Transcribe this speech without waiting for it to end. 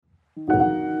How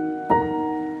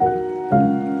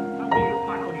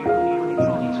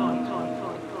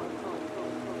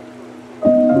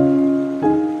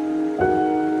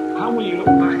will you look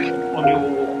back on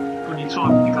your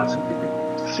time? You've had some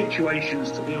different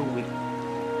situations to deal with.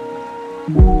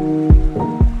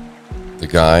 The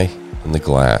guy in the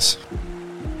glass.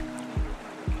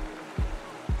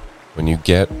 When you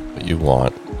get what you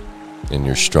want in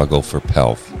your struggle for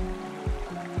pelf,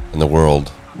 and the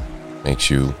world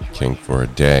makes you king for a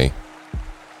day,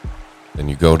 then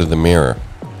you go to the mirror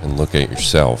and look at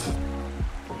yourself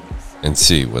and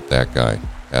see what that guy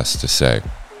has to say.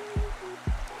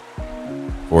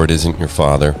 For it isn't your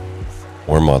father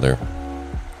or mother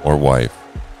or wife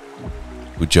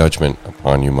whose judgment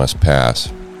upon you must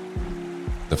pass.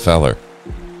 The feller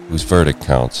whose verdict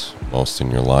counts most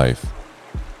in your life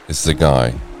is the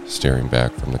guy staring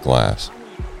back from the glass.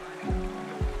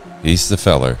 He's the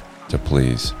feller to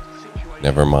please,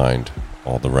 never mind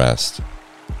all the rest.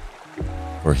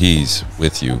 For he's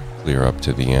with you clear up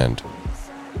to the end,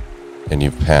 and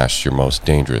you've passed your most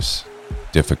dangerous,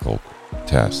 difficult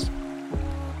test.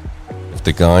 If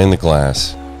the guy in the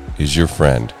glass is your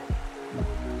friend,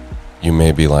 you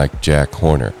may be like Jack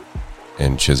Horner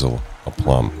and chisel a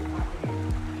plum,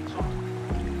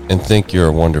 and think you're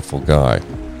a wonderful guy,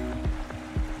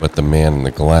 but the man in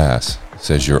the glass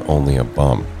says you're only a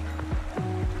bum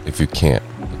if you can't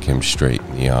look him straight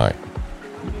in the eye.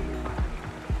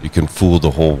 You can fool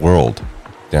the whole world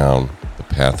down the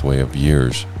pathway of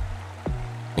years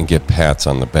and get pats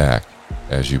on the back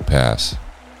as you pass,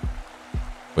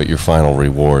 but your final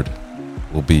reward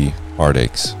will be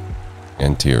heartaches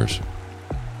and tears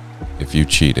if you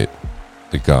cheated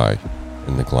the guy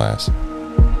in the glass.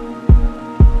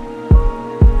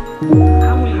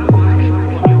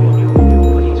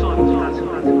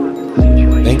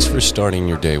 Thanks for starting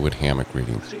your day with hammock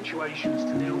reading,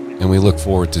 and we look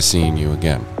forward to seeing you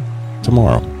again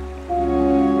tomorrow.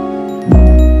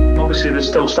 Obviously, there's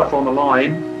still stuff on the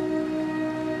line.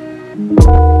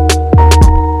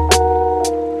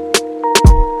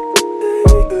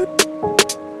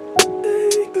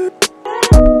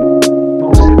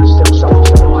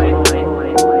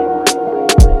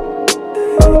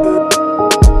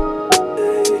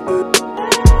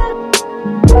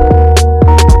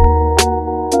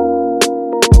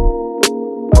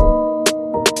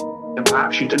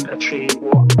 Perhaps you didn't achieve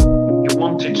what you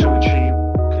wanted to achieve.